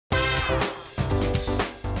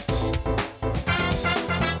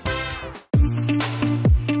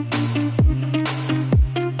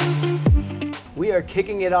We are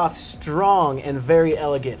kicking it off strong and very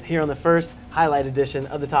elegant here on the first highlight edition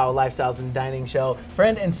of the Tahoe Lifestyles and Dining Show.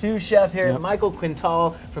 Friend and sous chef here, Michael Quintal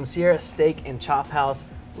from Sierra Steak and Chop House.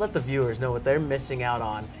 Let the viewers know what they're missing out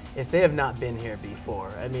on if they have not been here before.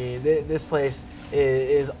 I mean, this place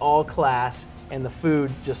is all class, and the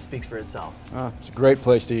food just speaks for itself. It's a great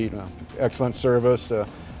place to eat. Excellent service,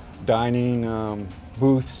 dining,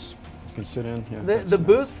 booths. You can sit in. Yeah, the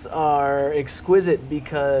booths are exquisite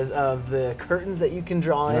because of the curtains that you can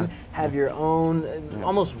draw in, have your own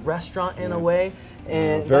almost restaurant in a way.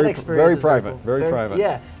 And very, that experience very private, very private.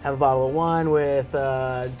 Yeah, have a bottle of wine with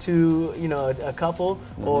two, a couple,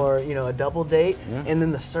 or a double date, and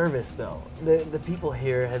then the service though. The people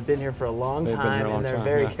here have been here for a long time, and they're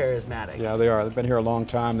very charismatic. Yeah, they are. They've been here a long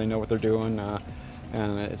time. They know what they're doing.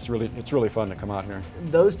 And it's really fun to come out here.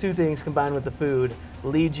 Those two things combined with the food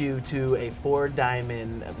lead you to a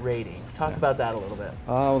 4-diamond rating. Talk about that a little bit.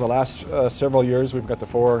 The last several years we've got the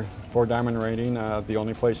four diamond rating, the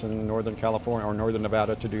only place in Northern California or Northern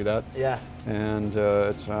Nevada to do that. Yeah. And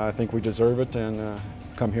I think we deserve it, and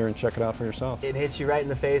come here and check it out for yourself. It hits you right in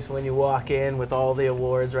the face when you walk in with all the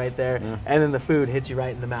awards right there, and then the food hits you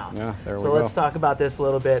right in the mouth. Yeah, there we go. So let's talk about this a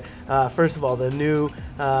little bit. First of all, the new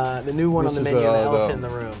one on the menu, the elephant in the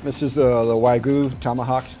room. This is the Wagyu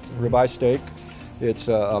tomahawk ribeye steak. It's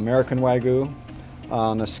American Wagyu.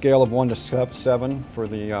 On a scale of 1 to 7 for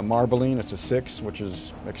the marbling, it's a 6, which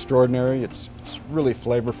is extraordinary. It's really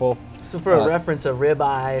flavorful. So for a reference, a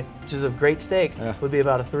ribeye, which is a great steak, would be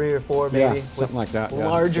about a 3 or 4 maybe? Yeah, something like that.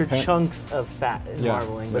 Larger chunks of fat in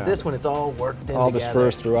marbling, but this one, it's all worked in all together.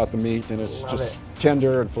 dispersed throughout the meat, and it's just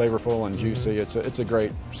tender and flavorful and juicy. It's a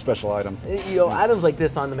great special item. Items like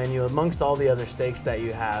this on the menu, amongst all the other steaks that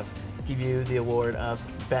you have, give you the award of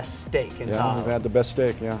best steak in Tahoe. We've had the best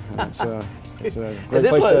steak, It's a great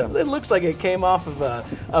place to. It looks like it came off of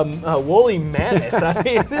a woolly mammoth. I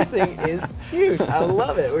mean, this thing is huge. I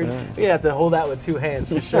love it. We're gonna have to hold that with 2 hands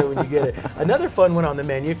for sure when you get it. Another fun one on the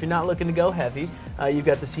menu, if you're not looking to go heavy, you've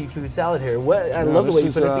got the seafood salad here. I love the way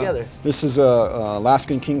you put it together. This is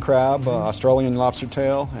Alaskan king crab, Australian lobster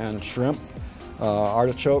tail, and shrimp,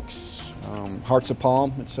 artichokes. Hearts of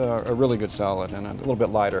palm. It's a really good salad and a little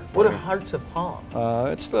bit lighter. What are hearts of palm?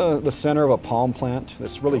 It's the center of a palm plant.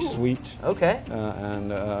 It's really sweet. Okay.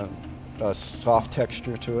 And a soft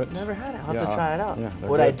texture to it. Never had it. I'll have to try it out. Yeah,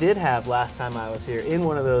 what I did have last time I was here in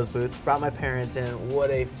one of those booths, brought my parents in.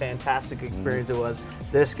 What a fantastic experience it was.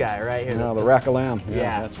 This guy right here. The rack of lamb.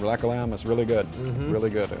 Yeah, that's rack of lamb. It's really good.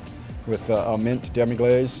 Really good. With a mint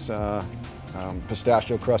demi-glaze,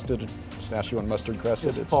 pistachio and mustard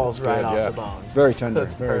crusted. It falls right off the bone. Very tender.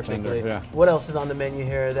 Cooked very perfectly. tender. Yeah. What else is on the menu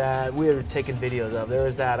here that we were taking videos of? There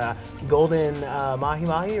was that golden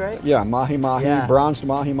mahi-mahi, right? Yeah, mahi-mahi, bronzed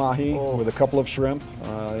mahi-mahi with a couple of shrimp.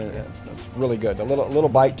 That's really good. A little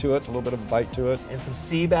bite to it, a little bit of a bite to it. And some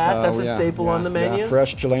sea bass. That's a staple on the menu. Yeah,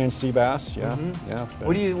 fresh Chilean sea bass. Yeah, yeah.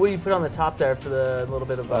 What do you put on the top there for the little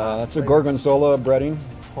bit of? That's a gorgonzola breading.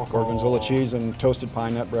 Gorgonzola cheese and toasted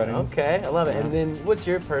pine nut breading. Okay, I love it. And then, what's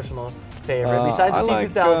your personal favorite besides the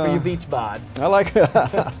seafood salad for your beach bod? I like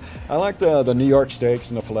I like the New York steaks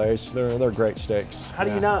and the fillets. They're great steaks. How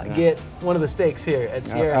do you not get one of the steaks here at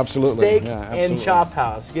Sierra absolutely. Steak and Chop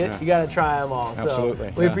House? You got to try them all.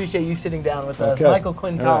 Absolutely. So we appreciate you sitting down with us, Michael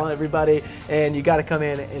Quintal, everybody, and you got to come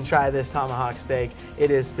in and try this tomahawk steak.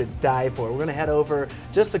 It is to die for. We're going to head over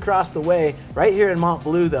just across the way, right here in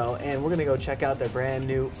Montbleu, though, and we're going to go check out their brand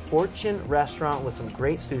new Fortune restaurant with some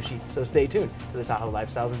great sushi. So stay tuned to the Tahoe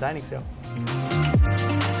Lifestyles and Dining Show.